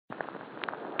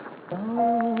to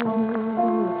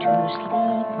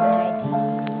sleep, my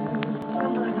dear.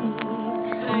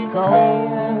 Go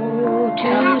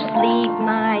to sleep,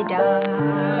 my darling.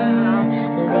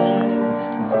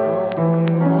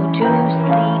 Go to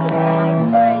sleep, my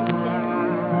darling.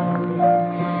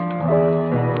 Go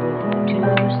to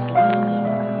sleep.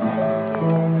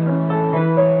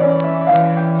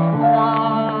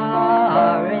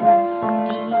 Florence,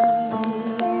 dear.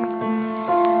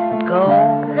 Go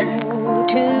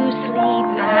to sleep,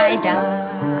 my darling.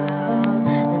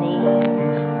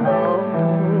 Go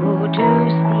to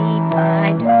sleep,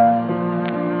 my darling.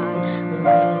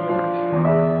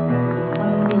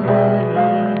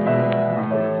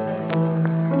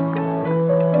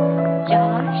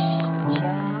 Josh,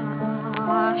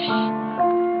 Josh,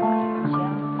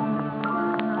 Josh.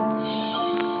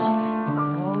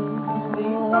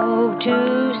 Go to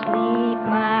sleep,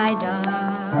 my darling.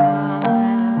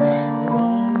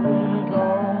 Go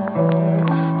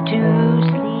to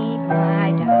sleep, my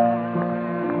darling.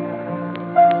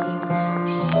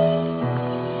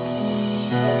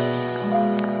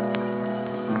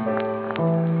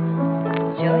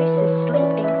 Joyce is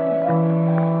sleeping.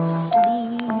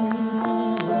 Sleep,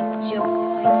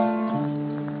 Joyce.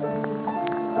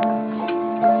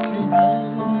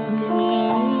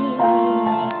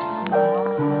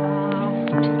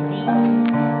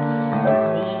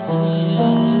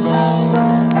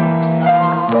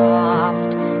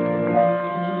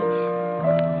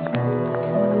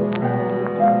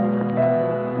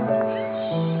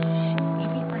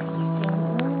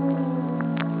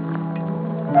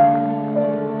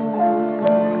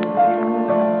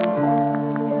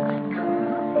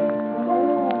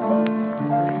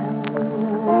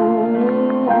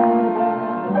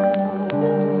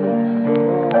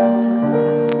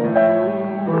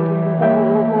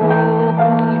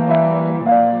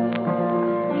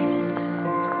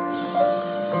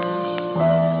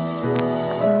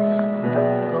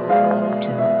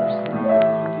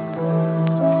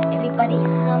 Everybody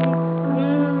hum.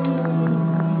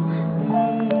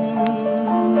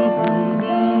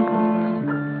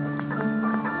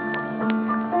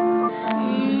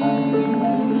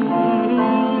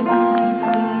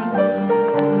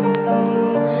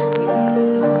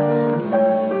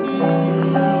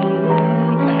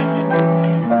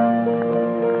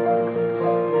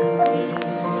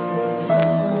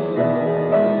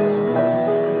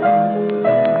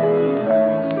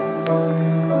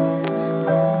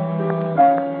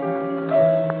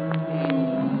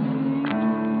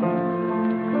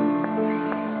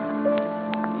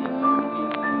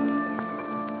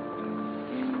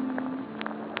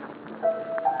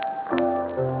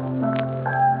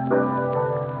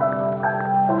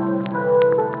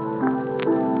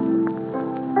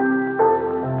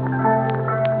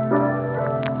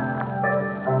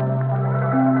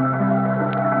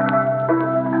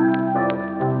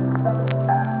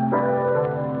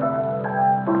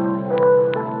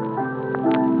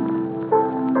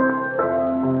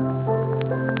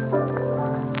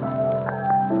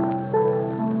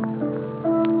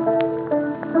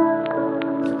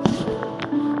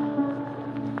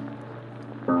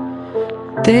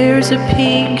 There's a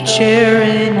pink chair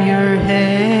in your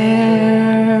hair.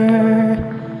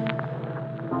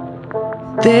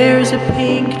 There's a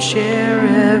pink chair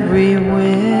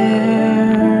everywhere.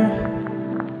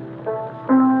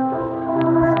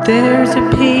 There's a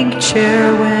pink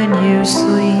chair when you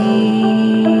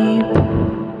sleep.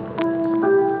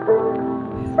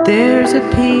 There's a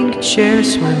pink chair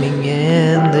swimming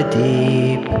in the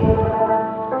deep.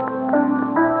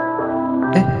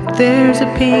 There's a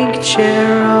pink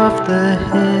chair off the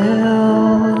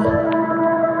hill.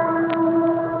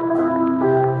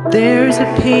 There's a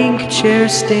pink chair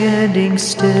standing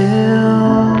still.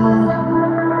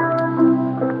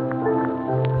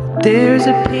 There's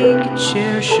a pink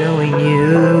chair showing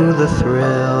you the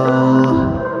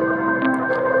thrill.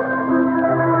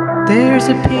 There's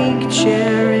a pink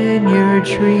chair in your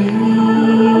dreams.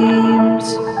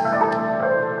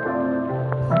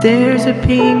 There's a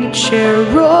pink chair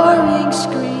roaring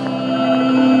scream.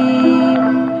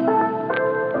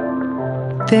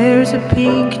 There's a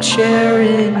pink chair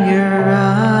in your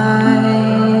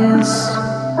eyes.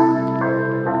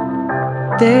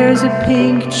 There's a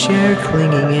pink chair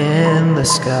clinging in the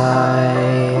sky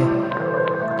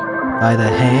by the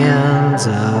hands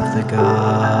of the gods.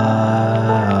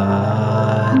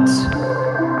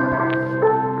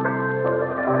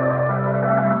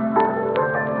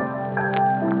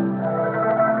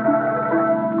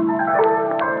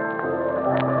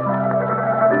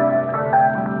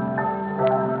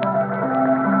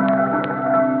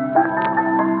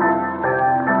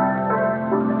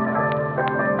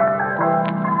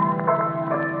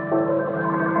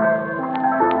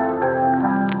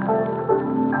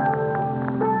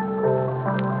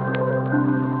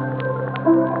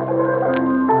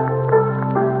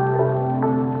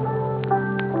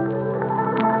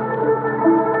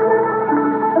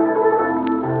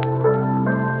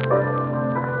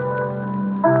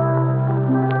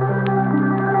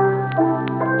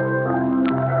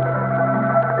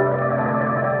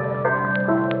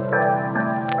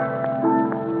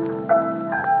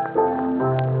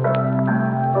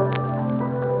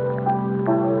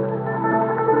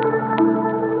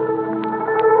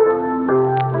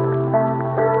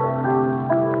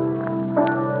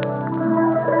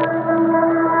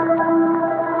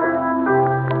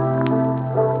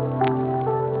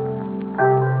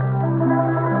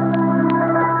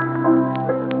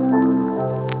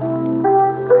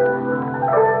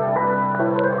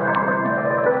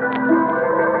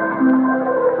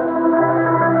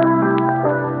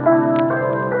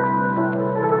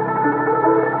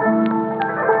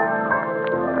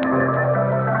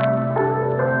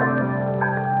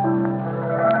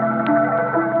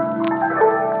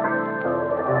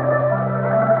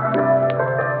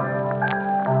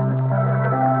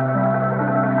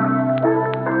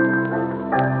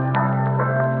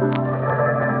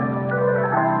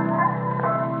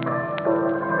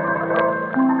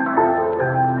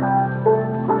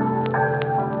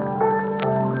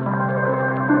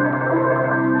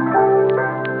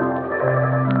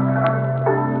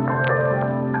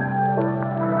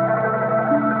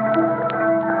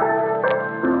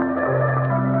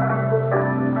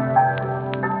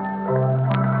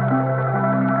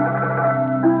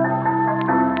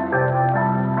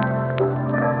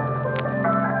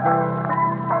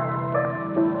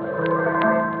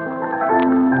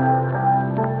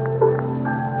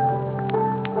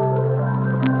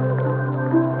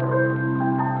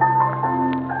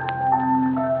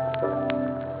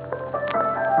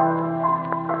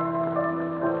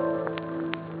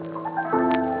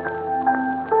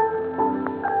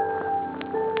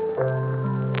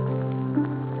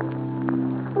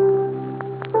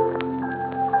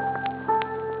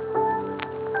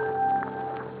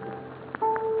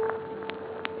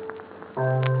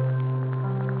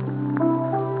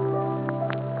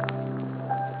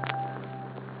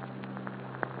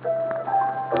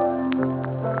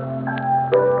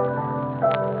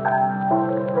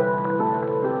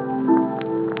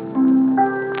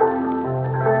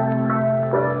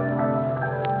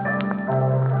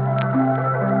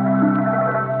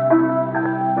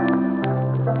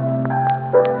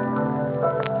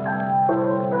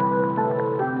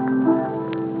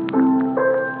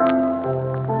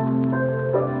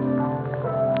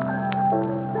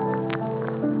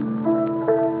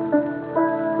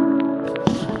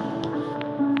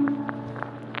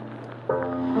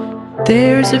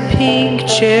 There's a pink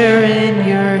chair in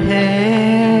your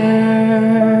hair.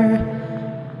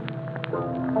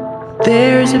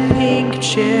 There's a pink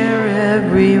chair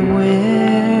everywhere.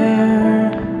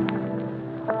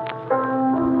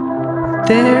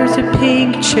 There's a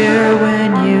pink chair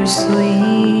when you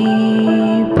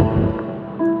sleep.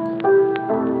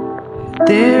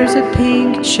 There's a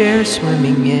pink chair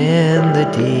swimming in the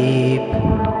deep.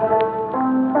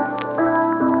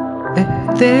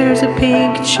 There's a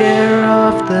pink chair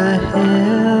off the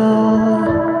hill.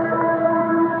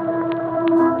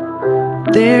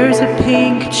 There's a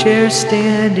pink chair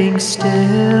standing still.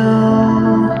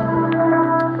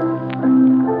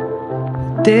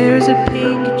 There's a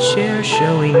pink chair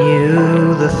showing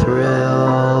you the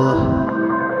thrill.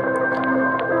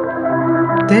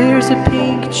 There's a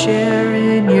pink chair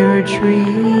in your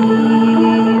dreams.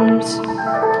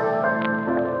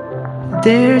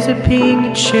 There's a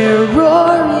pink chair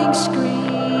roaring scream.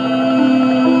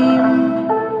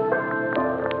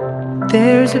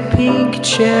 There's a pink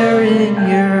chair in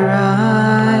your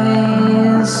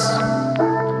eyes.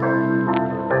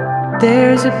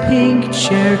 There's a pink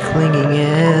chair clinging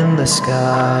in the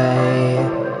sky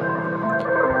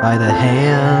by the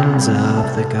hands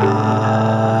of the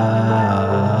gods.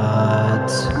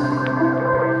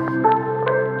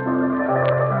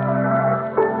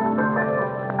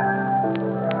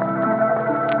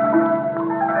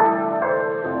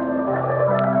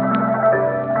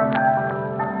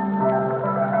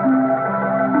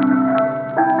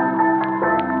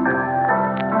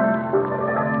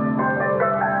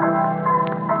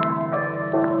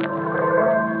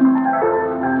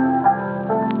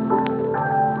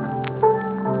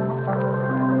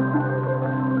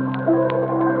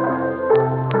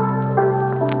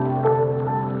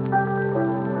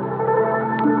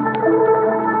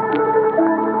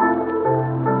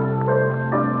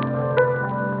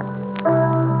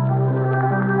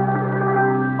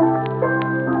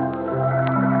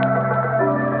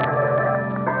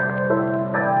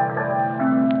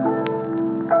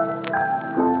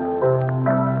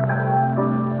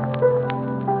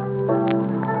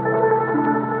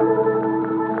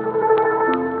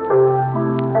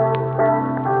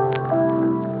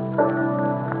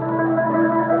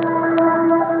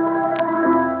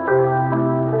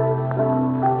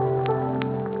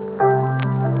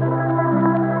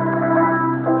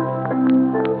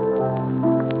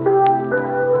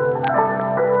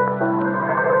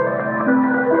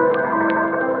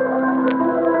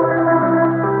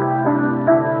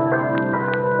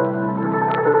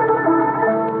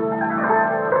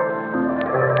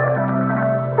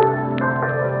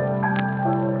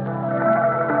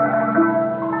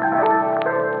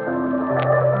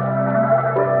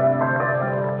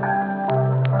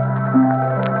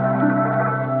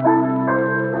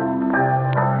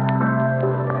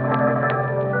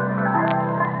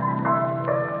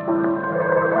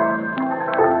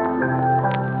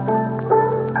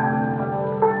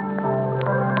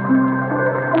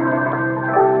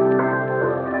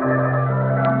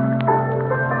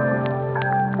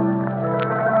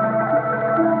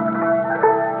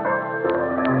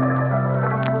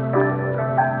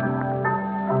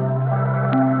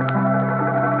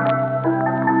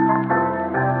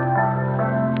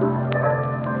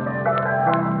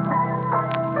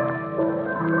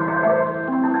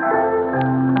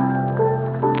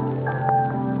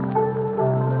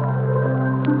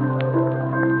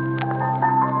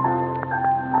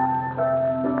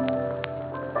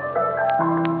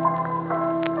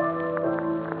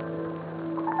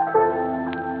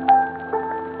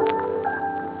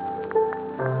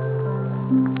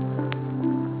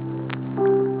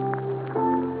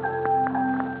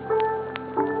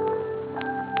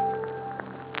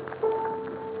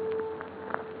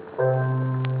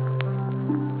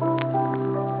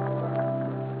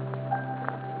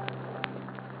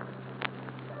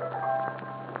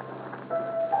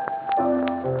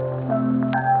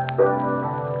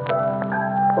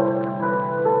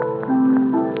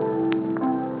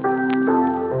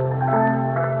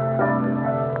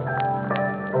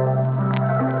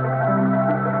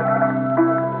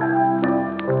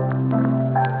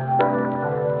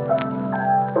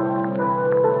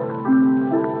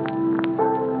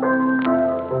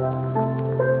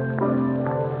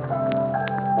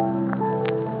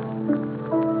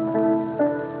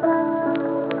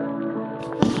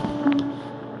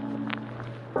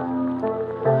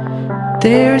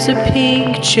 There's a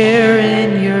pink chair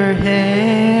in your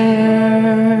hair.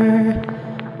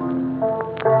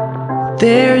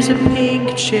 There's a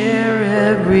pink chair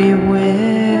everywhere.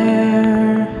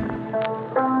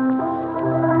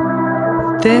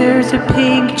 There's a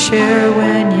pink chair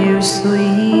when you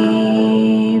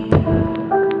sleep.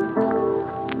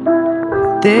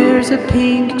 There's a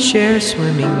pink chair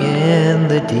swimming in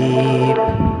the deep.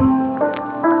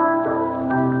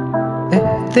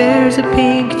 There's a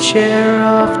pink chair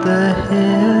off the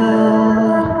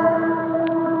hill.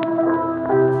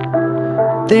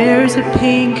 There's a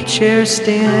pink chair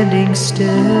standing still.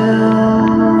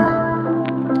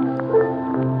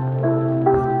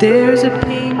 There's a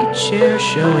pink chair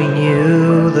showing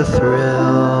you the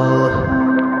thrill.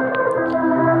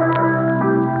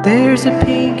 There's a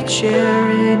pink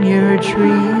chair in your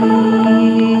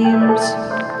dreams.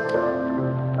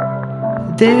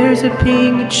 There's a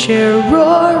pink chair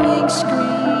roaring scream.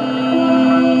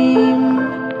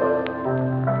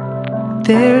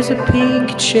 There's a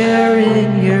pink chair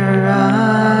in your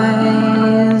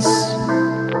eyes.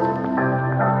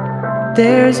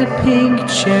 There's a pink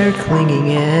chair clinging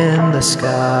in the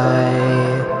sky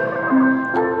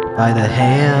by the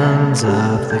hands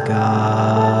of the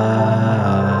gods.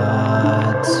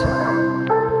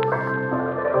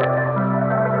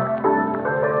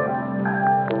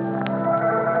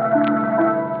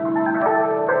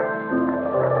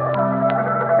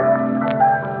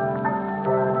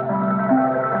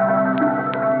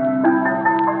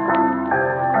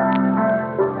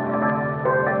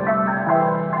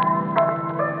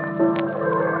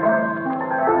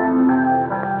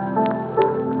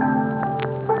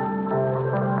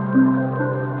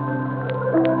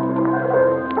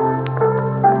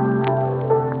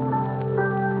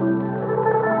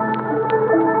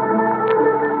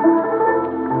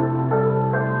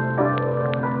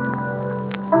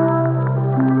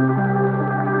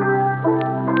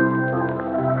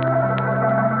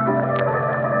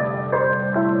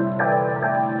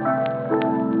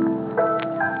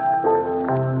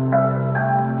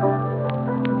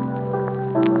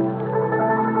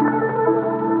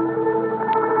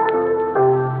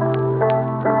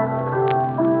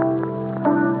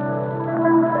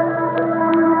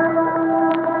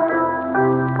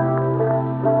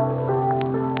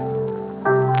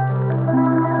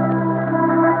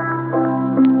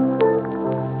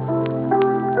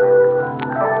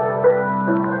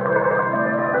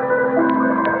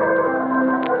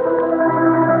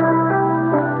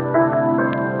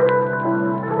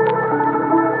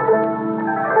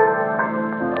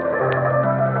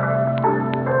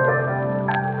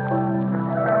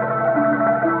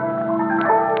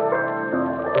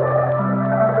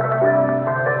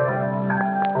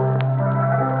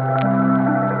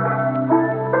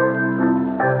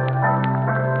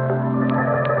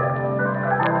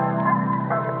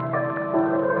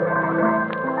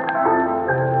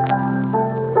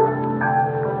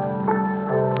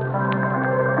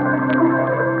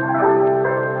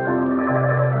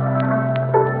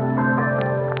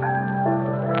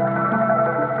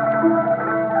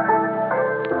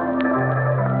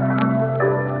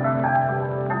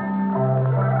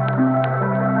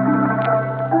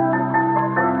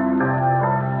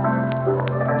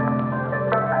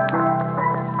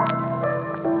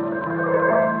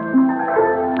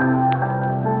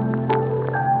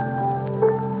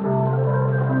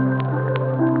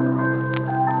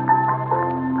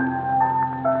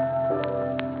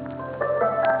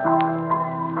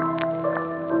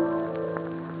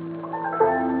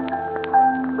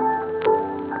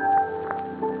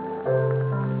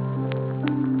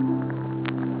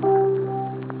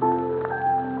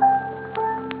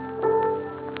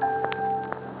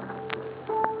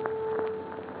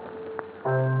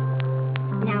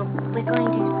 We're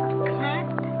going to clap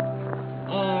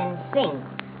and sing.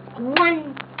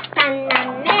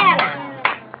 Guantanamera.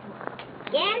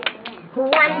 Again.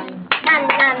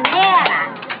 Guantanamera.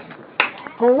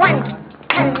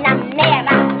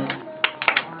 Guantanamera.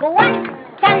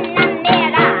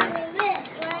 Guantanamera.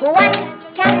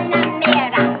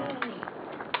 Guantanamera.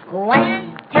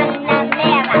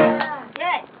 Guantanamera.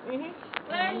 Good.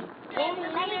 Then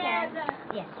later.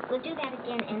 Yes, we'll do that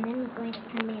again, and then we're going to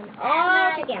come in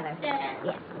all together.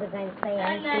 Yes, we're going to play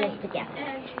our instruments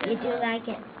together. You do like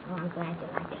it? Oh, I'm glad you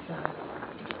like it. So,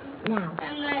 now.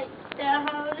 I'm like the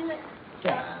whole. Good.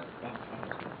 That's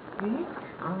very good.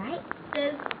 All right.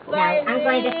 Now, I'm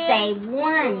going to say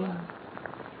 1,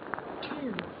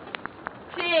 2,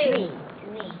 3.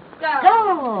 Go. Go!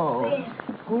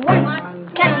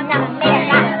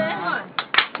 Guantanamera.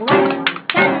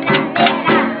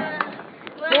 Guantanamera.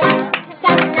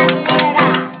 Guantanamera.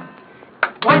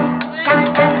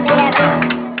 Guantanamera.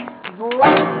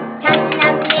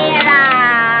 Guantanamera.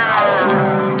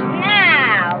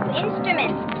 Now,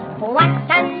 instruments.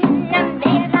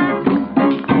 Guantanamera.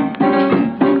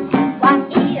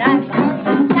 Guajira.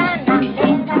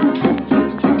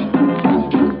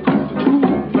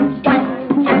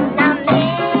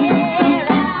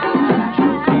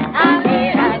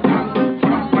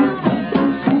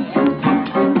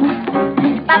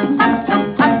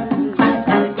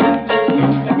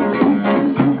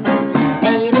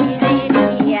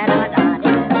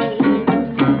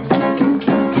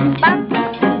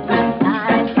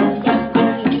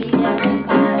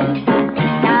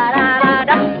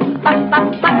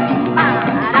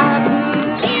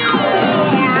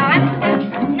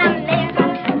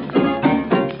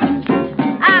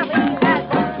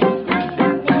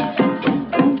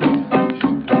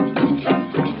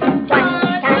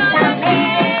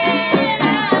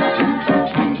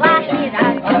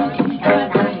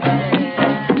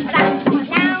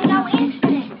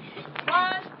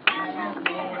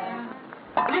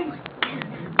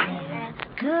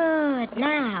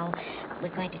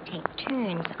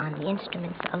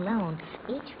 instruments alone.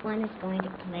 Each one is going to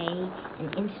play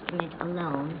an instrument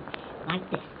alone, like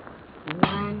this.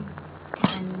 Guantanamera.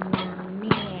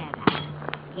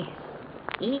 Yes.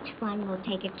 Each one will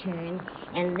take a turn,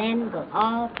 and then we'll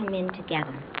all come in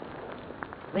together.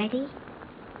 Ready?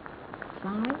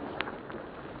 Florence?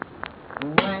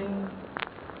 Guantanamera.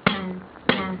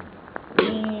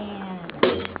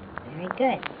 Very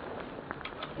good.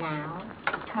 Now,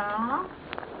 Carl.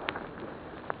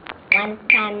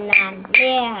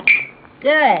 Guantanamera.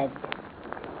 Good.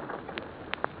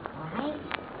 All right.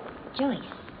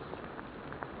 Joyce.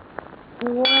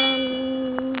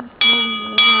 Guantanamera.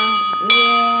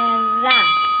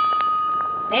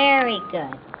 Very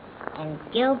good. And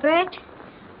Gilbert.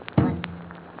 Guantanamera.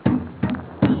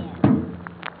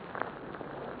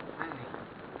 Fine.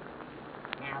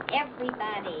 Now,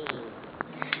 everybody.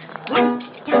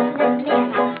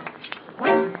 Guantanamera.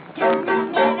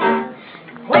 Guantanamera.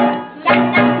 Guantanamera.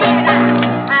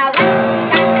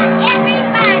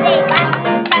 Everybody.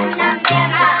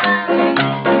 Guantanamera.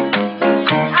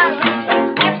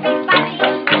 Everybody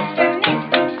instrument.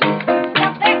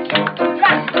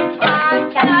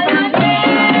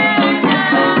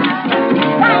 Gilbert,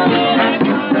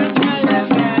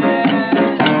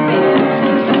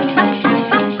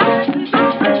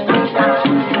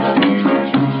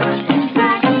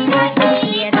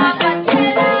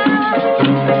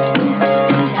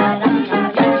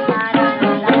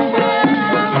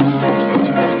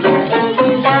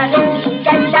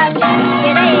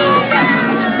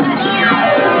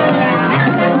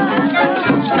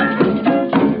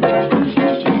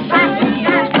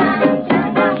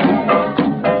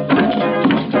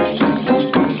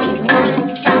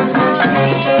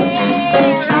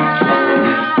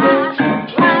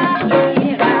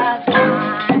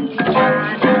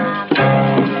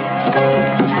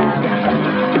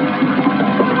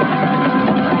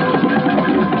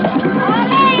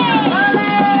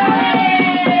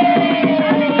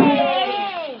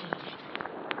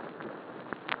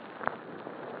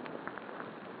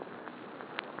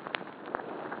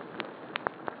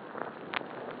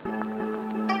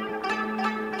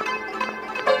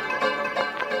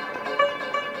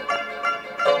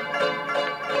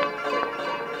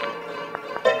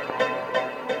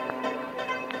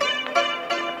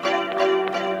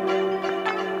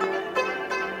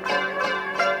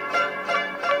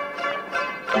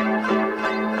 drum.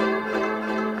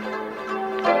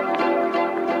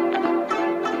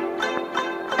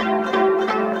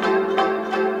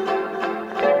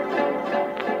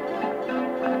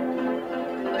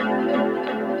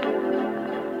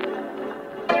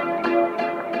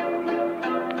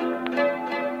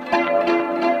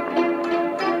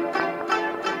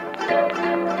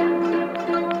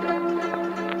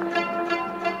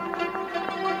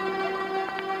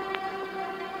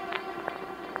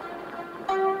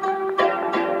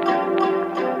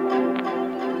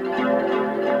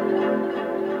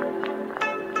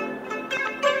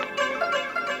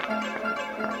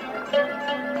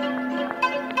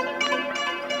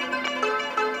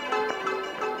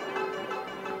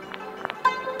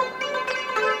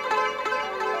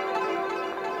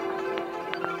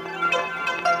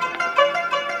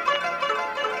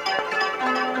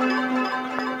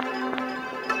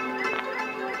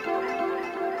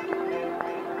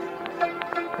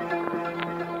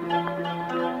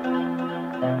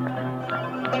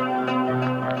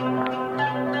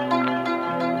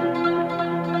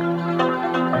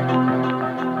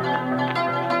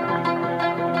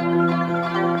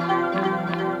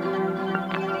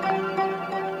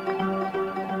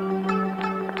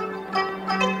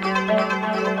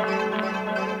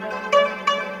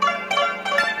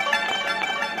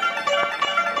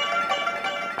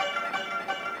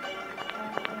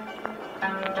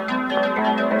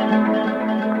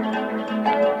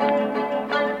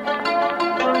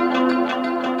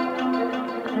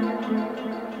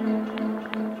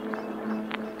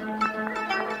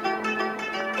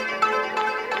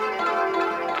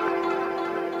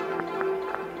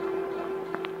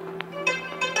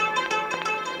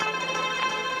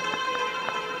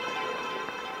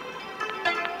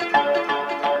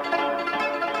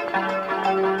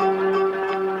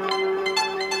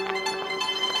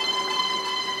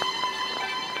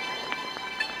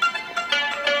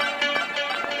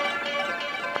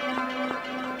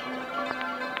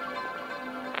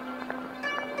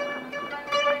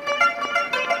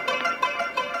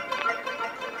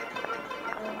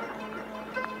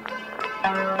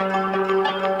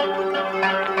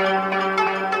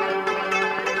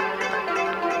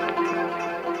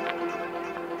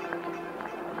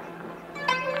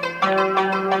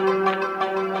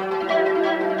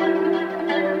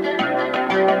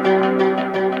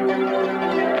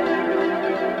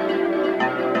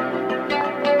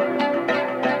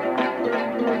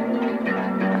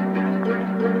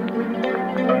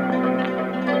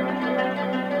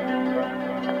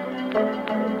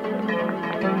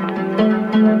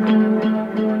 Thank you.